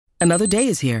Another day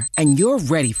is here, and you're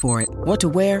ready for it. What to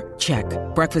wear? Check.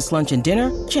 Breakfast, lunch, and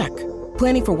dinner? Check.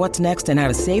 Planning for what's next and how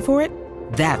to save for it?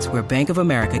 That's where Bank of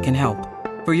America can help.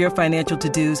 For your financial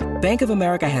to-dos, Bank of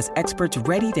America has experts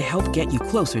ready to help get you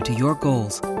closer to your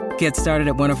goals. Get started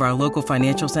at one of our local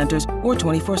financial centers or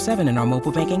 24/7 in our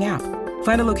mobile banking app.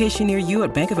 Find a location near you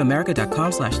at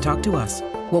bankofamerica.com/talktous.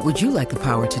 What would you like the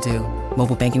power to do?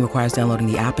 Mobile banking requires downloading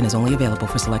the app and is only available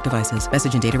for select devices.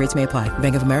 Message and data rates may apply.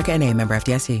 Bank of America N.A., member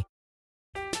FDIC.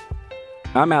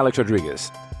 I'm Alex Rodriguez.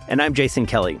 And I'm Jason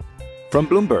Kelly. From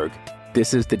Bloomberg,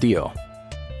 this is The Deal.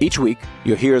 Each week,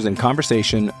 you'll hear us in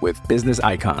conversation with business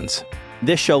icons.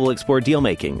 This show will explore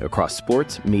deal-making across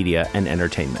sports, media, and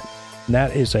entertainment.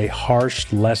 That is a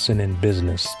harsh lesson in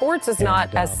business. Sports is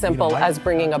not as simple as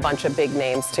bringing a bunch of big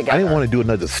names together. I didn't want to do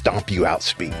another stomp you out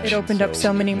speech. It opened up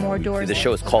so many more doors. The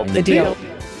show is called The Deal.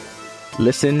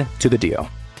 Listen to The Deal.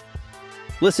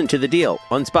 Listen to The Deal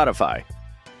on Spotify.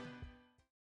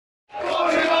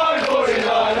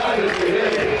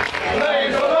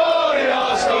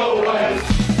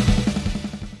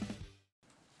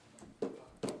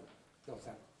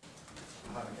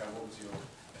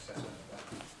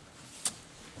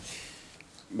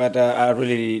 But a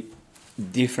really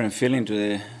different feeling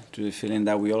to the feeling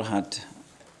that we all had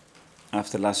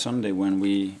after last Sunday, when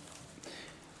we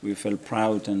felt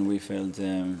proud and we felt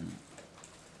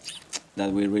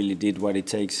that we really did what it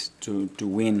takes to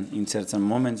win in certain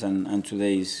moments, and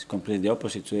today is completely the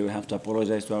opposite. Today we have to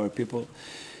apologize to our people,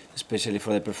 especially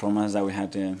for the performance that we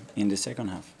had in the second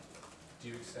half. Do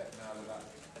you accept now that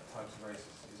type of race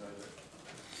is over?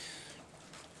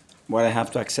 What I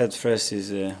have to accept first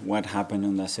is what happened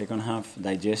in the second half,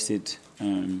 digest it,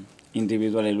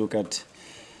 individually look at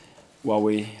what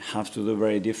we have to do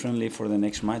very differently for the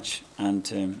next match,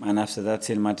 and after that,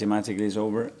 till mathematically is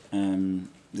over,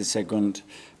 the second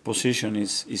position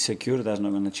is secure. That's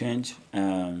not going to change,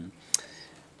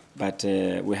 but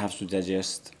we have to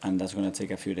digest, and that's going to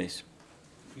take a few days.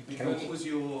 What was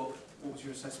your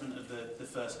assessment of the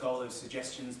first goal? Those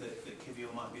suggestions that Kivior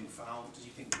might have been fouled. Did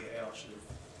you think VAR should have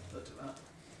looked at that?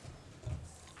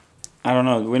 I don't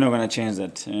know. We're not going to change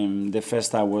that. The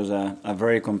first half was a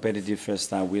very competitive first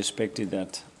half. We expected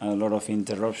that. A lot of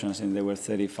interruptions, and there were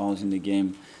 30 fouls in the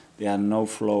game. There are no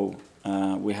flow.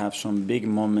 We have some big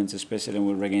moments, especially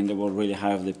when we regain the ball really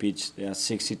high off the pitch. There are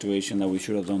 6 situations that we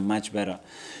should have done much better.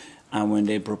 And when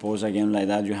they propose a game like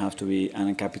that, you have to be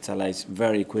and capitalize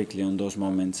very quickly on those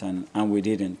moments, and we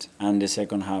didn't. And the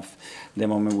second half, the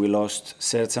moment we lost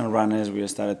certain runners, we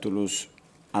started to lose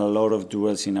a lot of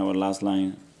duels in our last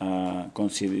line.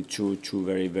 Conceded two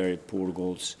very, very poor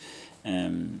goals.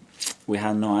 We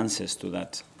had no answers to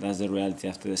that. That's the reality.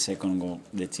 After the second goal,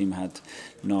 the team had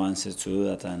no answers to do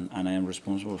that, and I am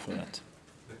responsible for that.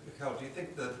 Mikel, do you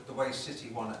think that the way City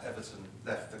won at Everton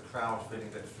left the crowd feeling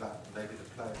a bit flat, maybe the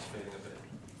players feeling a bit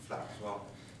flat as well?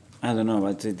 I don't know,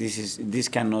 but this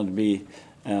cannot be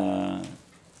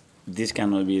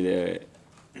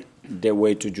the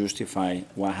way to justify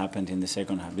what happened in the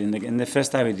second half. In the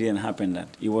first half, it didn't happen that.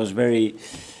 It was very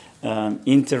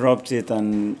interrupted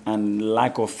and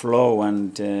lack of flow,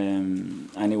 and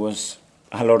it was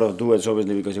a lot of duels,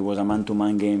 obviously, because it was a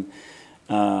man-to-man game.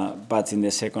 But in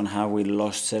the second half, we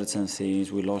lost certain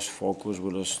things. We lost focus. We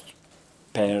lost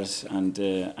pairs, and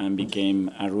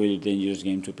became a really dangerous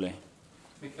game to play.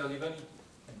 Mikel, you've only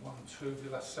won 2 of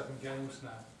the last 7 games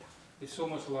now. It's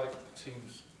almost like the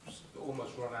team's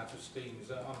almost run out of steam. Is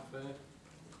that unfair?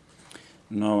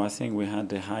 No, I think we had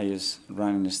the highest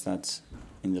running stats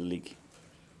in the league.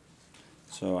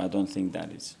 So I don't think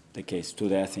that is the case.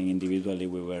 Today, I think individually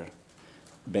we were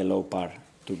below par,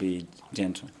 to be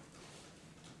gentle.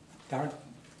 Darren?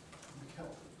 Mikel,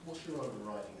 what's your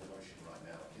overriding emotion right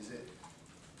now? Is it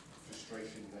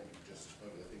frustration that you've just,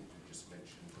 over the things you just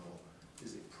mentioned, or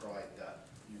is it pride that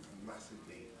you've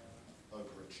massively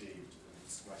overachieved and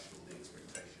smashed all the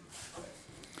expectations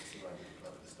surrounding the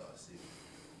club at the start of the season?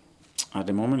 At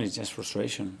the moment, it's just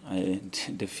frustration.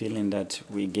 The feeling that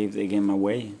we gave the game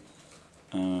away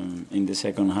in the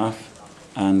second half,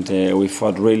 and we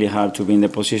fought really hard to be in the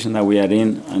position that we are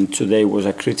in, and today was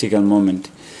a critical moment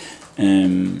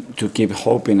to keep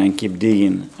hoping and keep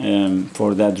digging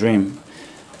for that dream.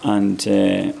 And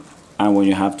when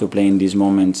you have to play in these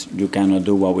moments, you cannot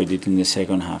do what we did in the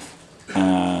second half.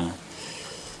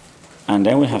 And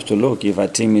then we have to look if the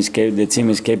team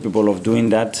is capable of doing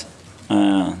that.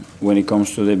 When it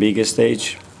comes to the bigger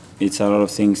stage, it's a lot of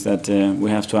things that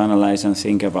we have to analyze and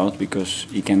think about, because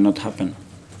it cannot happen.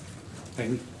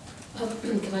 Can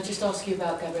I just ask you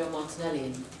about Gabriel Martinelli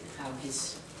and how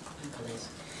his ankle is?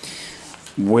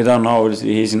 We don't know.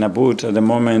 He's in a boot at the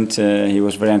moment. He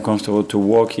was very uncomfortable to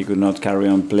walk. He could not carry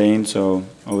on playing. So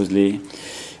obviously,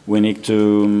 we need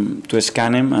to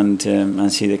scan him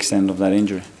and see the extent of that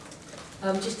injury.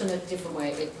 Just in a different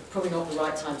way, probably not the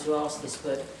right time to ask this,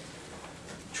 but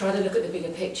try to look at the bigger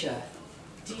picture.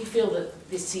 Do you feel that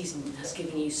this season has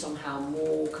given you somehow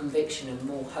more conviction and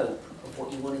more hope of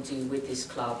what you want to do with this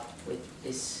club, with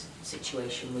this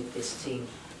situation, with this team,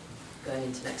 going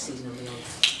into next season and beyond?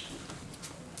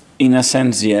 In a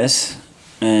sense, yes,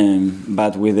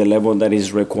 but with the level that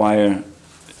is required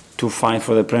to fight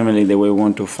for the Premier League the way we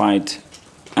want to fight,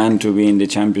 and to be in the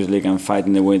Champions League and fight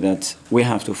in the way that we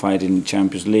have to fight in the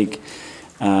Champions League,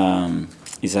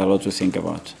 is a lot to think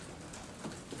about.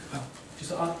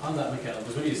 Just on that, Mikel,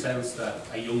 there's really a sense that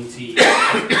a young team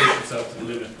pushes itself to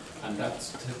the limit, and that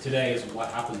today is what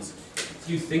happens.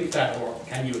 Do you think that, or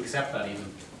can you accept that even?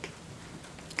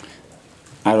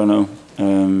 I don't know.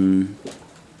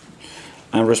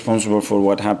 I'm responsible for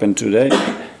what happened today.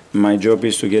 My job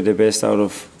is to get the best out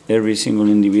of every single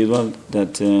individual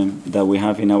that we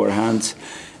have in our hands,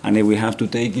 and if we have to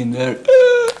take in there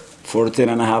for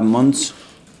 10.5 months,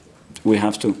 we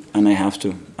have to, and I have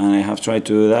to, and I have tried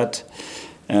to do that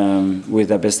with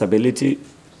the best ability,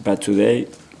 but today,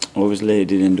 obviously, I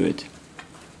didn't do it.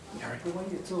 The way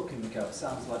you're talking, Mikel, it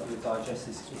sounds like your digest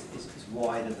is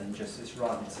wider than just this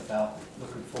run. It's about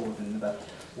looking forward and about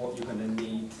what you're going to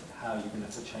need, how you're going to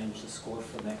have to change the squad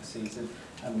for next season,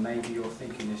 and maybe your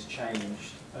thinking has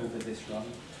changed over this run.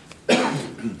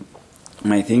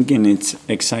 My thinking is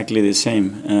exactly the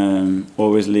same.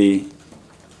 Obviously,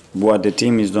 what the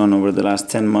team has done over the last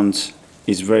 10 months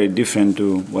is very different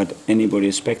to what anybody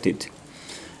expected.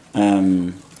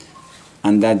 And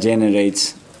that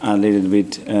generates a little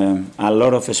bit, a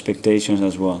lot of expectations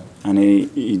as well. And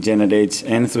it generates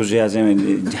enthusiasm,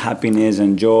 and happiness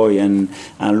and joy, and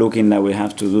looking that we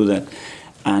have to do that.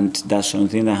 And that's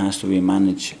something that has to be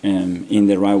managed in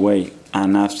the right way.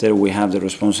 And after, we have the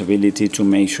responsibility to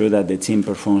make sure that the team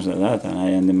performs like that, and I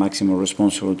am the maximum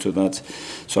responsible to that.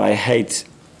 So I hate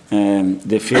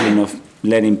the feeling of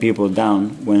letting people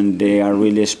down when they are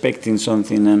really expecting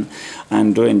something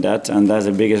and doing that, and that's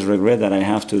the biggest regret that I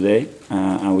have today,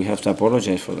 and we have to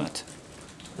apologize for that.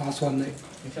 Last one, Nick.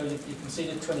 Mikel, you've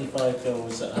conceded 25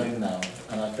 goals at home now,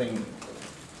 and I think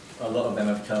a lot of them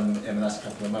have come in the last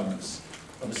couple of moments.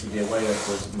 Obviously, the away leg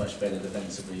was much better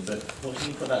defensively, but what can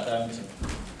you put that down to?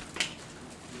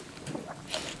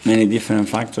 Many different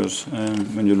factors.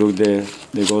 When you look at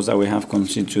the goals that we have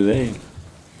conceded today,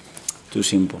 too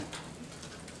simple.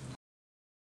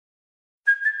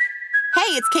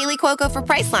 Hey, it's Kaylee Cuoco for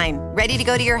Priceline. Ready to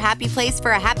go to your happy place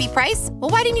for a happy price? Well,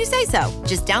 why didn't you say so?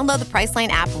 Just download the Priceline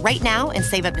app right now and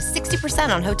save up to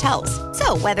 60% on hotels.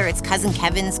 So whether it's Cousin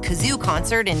Kevin's Kazoo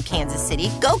Concert in Kansas City,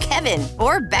 go Kevin,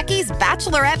 or Becky's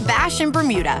Bachelorette Bash in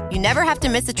Bermuda, you never have to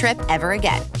miss a trip ever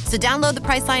again. So download the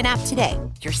Priceline app today.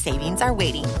 Your savings are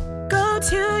waiting. Go to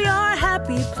your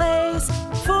happy place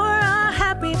for a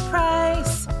happy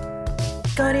price.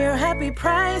 Go to your happy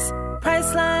price,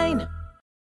 Priceline.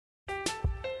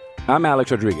 I'm Alex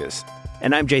Rodriguez.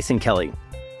 And I'm Jason Kelly.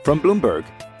 From Bloomberg,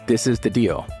 this is The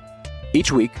Deal.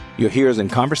 Each week, you'll hear us in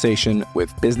conversation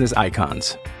with business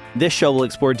icons. This show will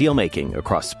explore deal-making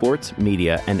across sports,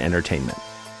 media, and entertainment.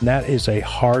 That is a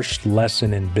harsh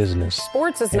lesson in business.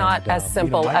 Sports is not as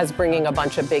simple as bringing a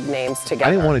bunch of big names together.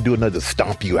 I didn't want to do another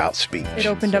stomp you out speech. It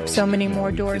opened up so many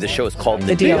more doors. The show is called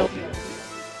The Deal.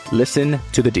 Listen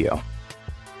to The Deal.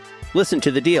 Listen to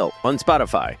The Deal on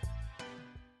Spotify.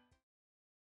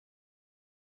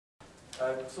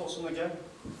 Thoughts on the game?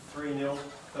 3-0,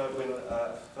 third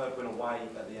win away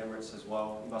at the Emirates as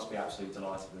well. You must be absolutely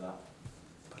delighted with that.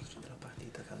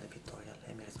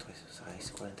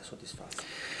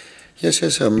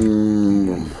 Yes,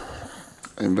 I'm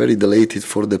very delighted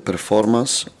for the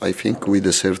performance. I think we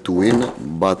deserve to win,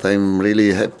 but I'm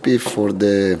really happy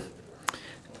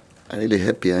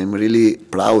I'm really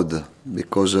proud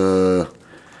because the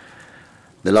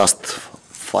last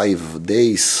 5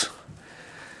 days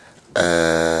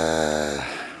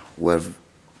were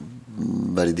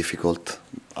very difficult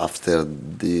after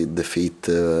the defeat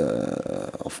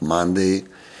of Monday.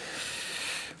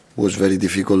 Was very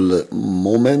difficult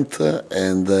moment,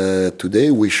 and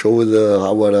today we showed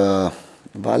our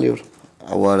value,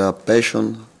 our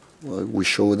passion. We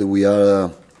showed that we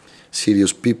are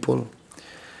serious people.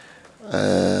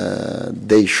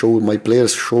 They showed, my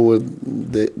players showed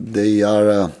that they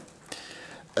are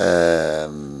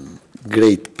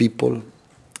great people,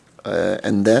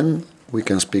 and then we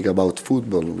can speak about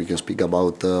football. We can speak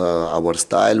about our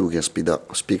style. We can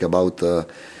speak about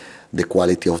the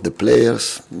quality of the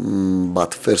players.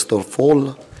 But first of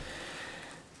all,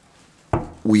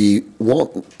 we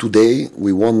won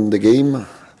the game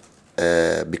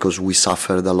because we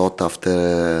suffered a lot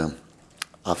after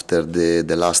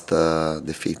the last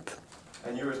defeat.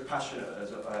 And you're as passionate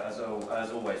as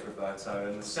always, Roberto.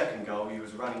 And the second goal, you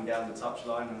was running down the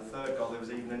touchline, and the third goal, there was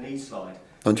even a knee slide.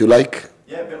 Don't you like?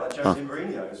 Yeah, a bit like Jose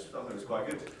Mourinho. I thought it was quite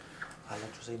good.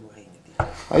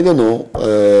 I don't know.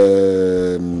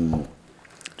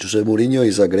 Jose Mourinho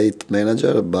is a great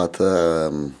manager, but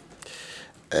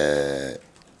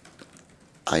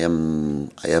I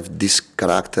have this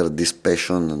character, this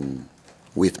passion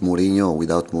with Mourinho,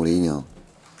 without Mourinho.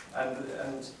 And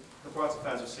the Brighton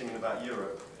fans are singing about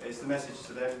Europe. Is the message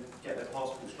to them get their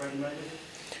passports ready, maybe?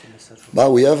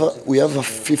 But we have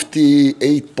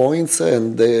 58 points,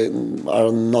 and they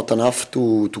are not enough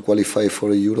to qualify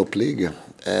for a Europe League.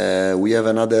 We have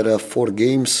another 4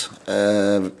 games,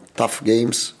 tough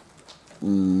games.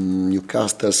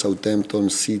 Newcastle, Southampton,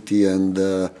 City, and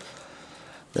the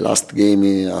last game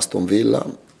in Aston Villa.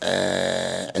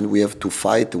 And we have to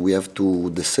fight, we have to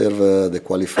deserve the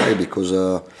qualify, because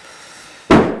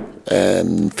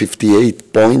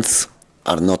 58 points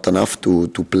are not enough to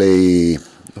play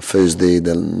Thursday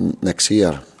the next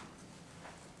year.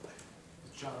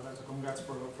 Roberto, congrats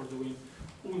for the win.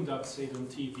 Unda said on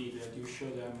TV that you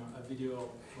showed them a video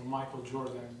from Michael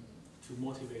Jordan to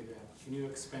motivate them. Can you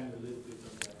expand a little bit on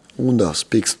that? Unda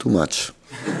speaks too much.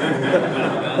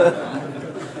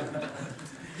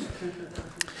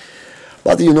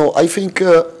 But I think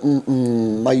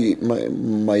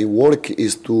my work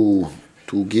is to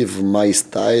give my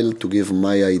style, to give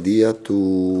my idea,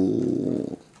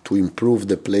 to improve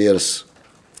the players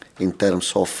in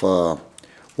terms of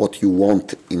what you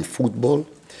want in football.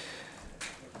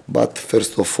 But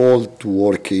first of all, to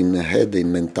work in head,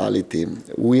 in mentality.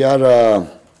 We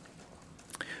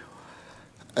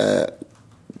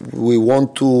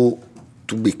want to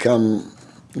become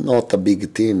not a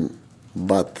big team,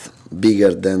 but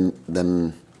bigger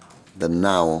than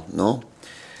now, no?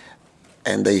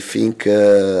 And I think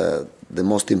the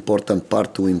most important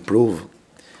part to improve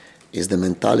is the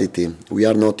mentality. We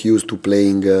are not used to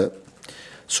playing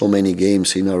so many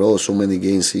games in a row, so many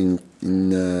games in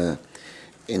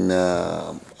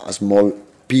a small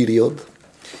period,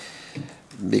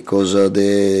 because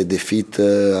the defeat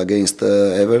against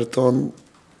Everton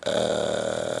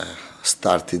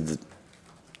started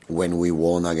when we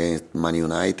won against Man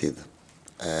United.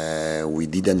 We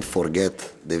didn't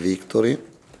forget the victory,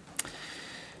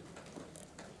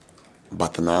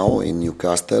 but now in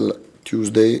Newcastle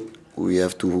Tuesday we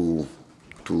have to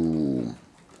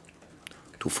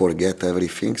forget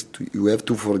everything. You have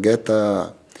to forget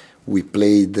we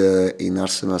played in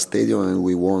Arsenal Stadium and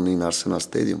we won in Arsenal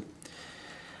Stadium.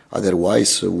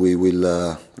 Otherwise we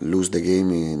will lose the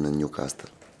game in Newcastle,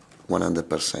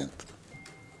 100%.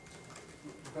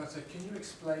 Roberto, can you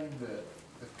explain the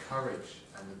courage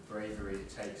and the bravery it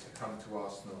takes to come to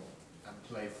Arsenal and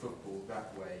play football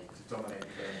that way, to dominate the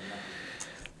game in that way?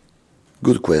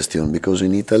 Good question, because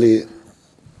in Italy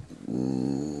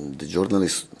the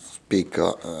journalists speak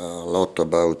a lot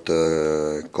about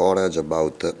courage,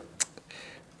 about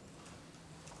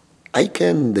I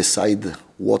can decide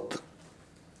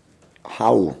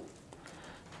how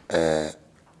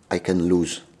I can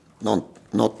lose, not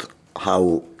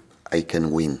how I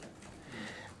can win.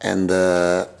 And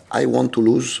I want to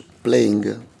lose playing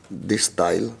this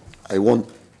style. I want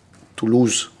to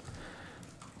lose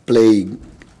playing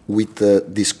with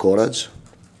this courage,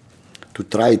 to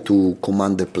try to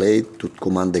command the play, to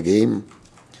command the game.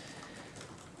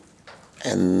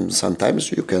 And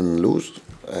sometimes you can lose,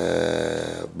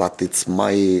 but it's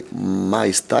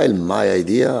my style, my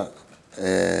idea,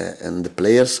 and the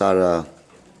players are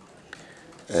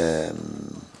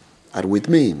with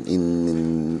me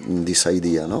in this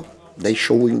idea. No, they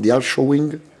are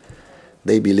showing,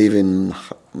 they believe in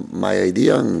my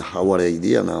idea and our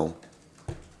idea now.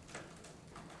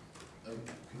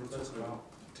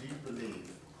 Do you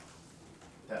believe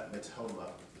that Mitoma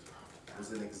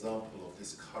was an example of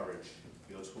this courage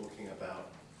you're talking about?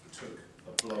 He took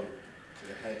a blow to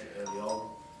the head early on,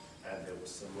 and there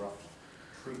was some rough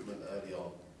treatment early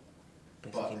on,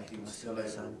 but he was still able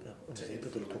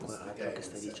to influence the game and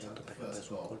set up the first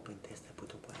goal.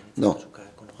 No,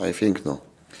 I think no.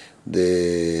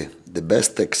 The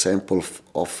best example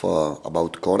of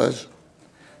about courage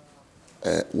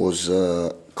was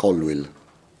Colwill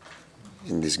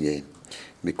in this game,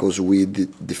 because we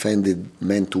defended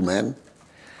man to man,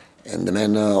 and the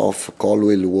man of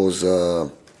Colwill was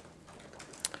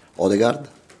Odegaard,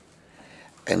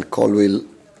 and Colwill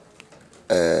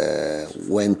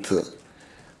went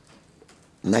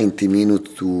 90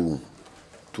 minutes to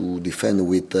defend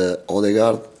with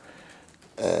Odegaard,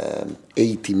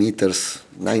 80 meters,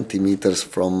 90 meters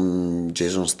from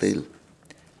Jason Steele.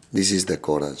 This is the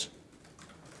courage.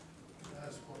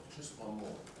 Just one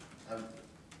more.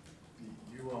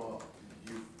 You've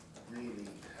really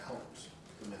helped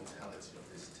the mentality of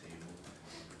this team.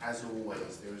 As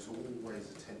always, there is always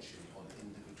attention on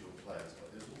individual players,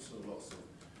 but there's also lots of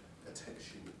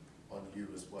attention on you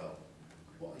as well.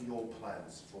 What are your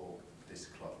plans for this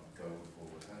club going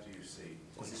forward? How do you see?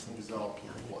 Is this an example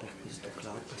of what you intend to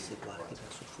achieve?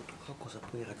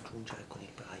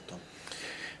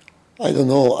 I don't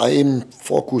know. I am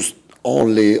focused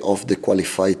only of the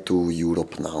qualified to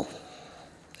Europe now.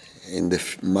 In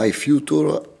my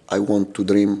future, I want to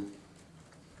dream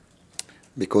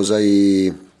because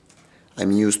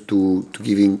I'm used to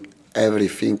giving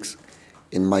everything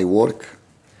in my work.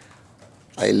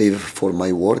 I live for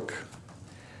my work,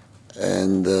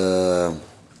 and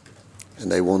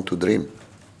I want to dream.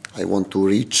 I want to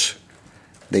reach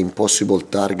the impossible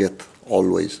target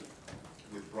always.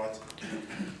 With Brighton?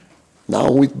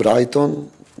 Now with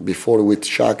Brighton, before with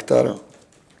Shakhtar,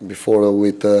 before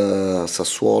with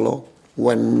Sassuolo.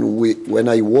 When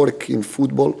I work in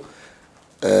football,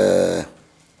 I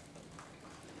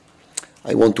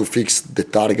want to fix the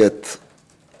target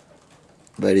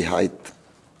very high.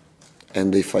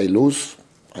 And if I lose,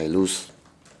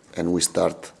 and we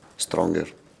start stronger.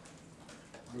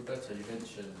 Roberto, you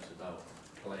mentioned about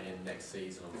playing next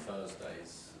season on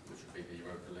Thursdays, which would be the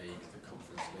Europa League, the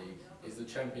Conference League. Is the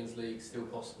Champions League still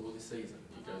possible this season?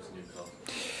 You go to Newcastle?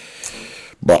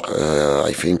 But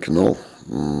I think no.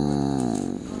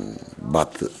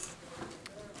 But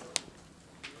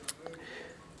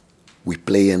we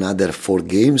play another 4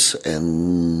 games,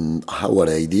 and our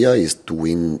idea is to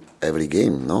win every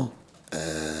game, no?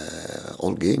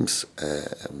 All games.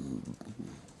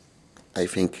 I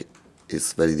think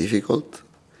it's very difficult.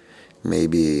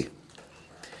 Maybe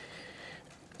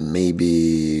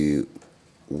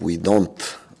we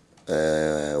don't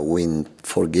win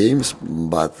 4 games,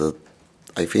 but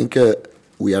I think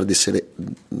we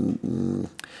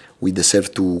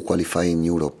deserve to qualify in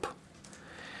Europe.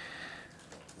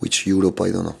 Which Europe,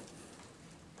 I don't know.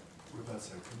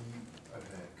 Roberto,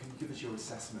 can you give us your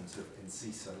assessment of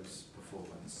Enciso's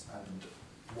performance and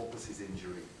what was his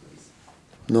injury, please?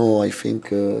 No, I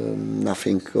think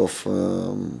nothing of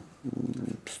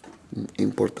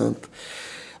important.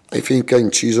 I think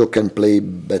Enciso can play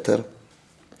better,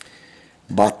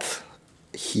 but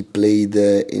he played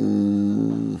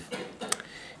in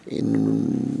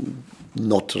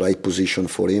not right position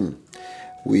for him.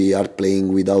 We are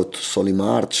playing without Solly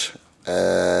March.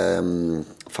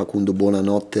 Facundo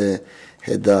Buonanotte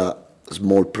had a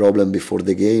small problem before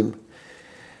the game.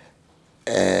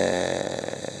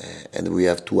 And we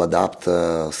have to adapt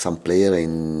some player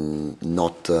in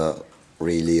not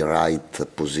really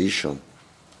right position.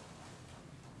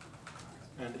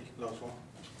 Andy, last one.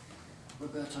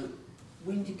 Roberto,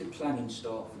 when did the planning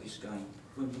start for this game?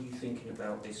 When were you thinking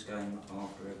about this game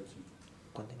after Everton?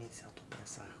 Quando hai iniziato a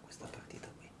pensare a questa partita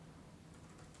qui?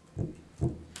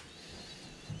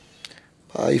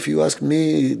 If you ask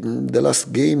me, the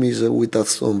last game is with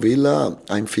Aston Villa.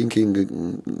 I'm thinking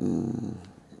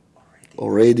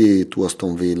already to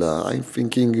Aston Villa. I'm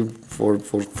thinking for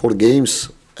 4 games.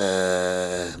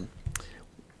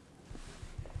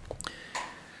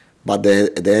 But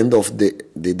at the end of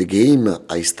the game,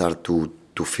 I start to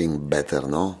think better,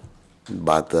 no?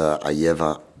 But I have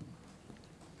a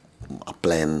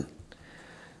plan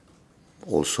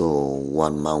also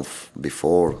 1 month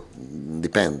before.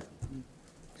 Depend.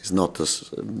 It's not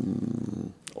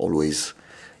always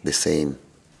the same.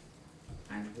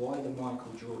 And why the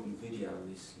Michael Jordan video?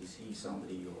 Is he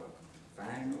somebody you're a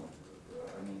fan of?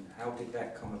 I mean, how did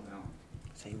that come about?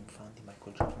 Sei un fan di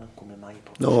Michael Jordan? Come mai?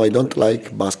 No, I don't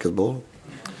like basketball.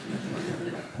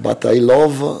 But I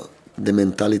love the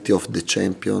mentality of the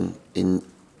champion in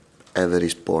every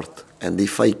sport. And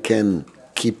if I can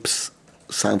keep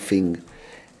something,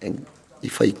 and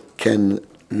if I can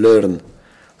learn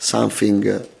something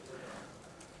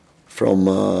from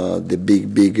the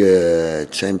big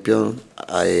champion,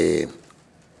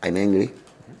 I'm angry.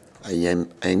 I am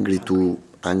angry to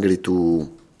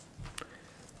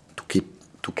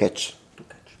catch.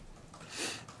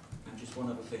 And just one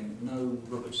other thing, no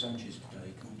Robert Sanchez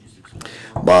today. Can you just explain?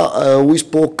 But we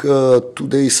spoke 2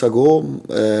 days ago,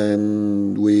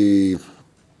 and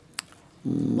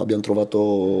abbiamo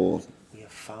trovato.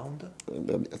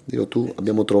 Dillo tu,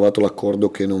 abbiamo trovato l'accordo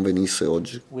che non venisse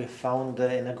oggi. We found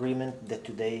an agreement that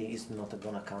today is not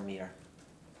gonna come here.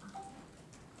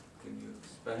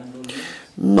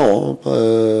 No,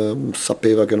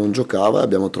 sapeva che non giocava e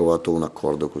abbiamo trovato un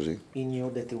accordo così. He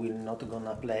knew that he will not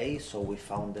gonna play, so we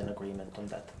found an agreement on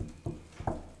that.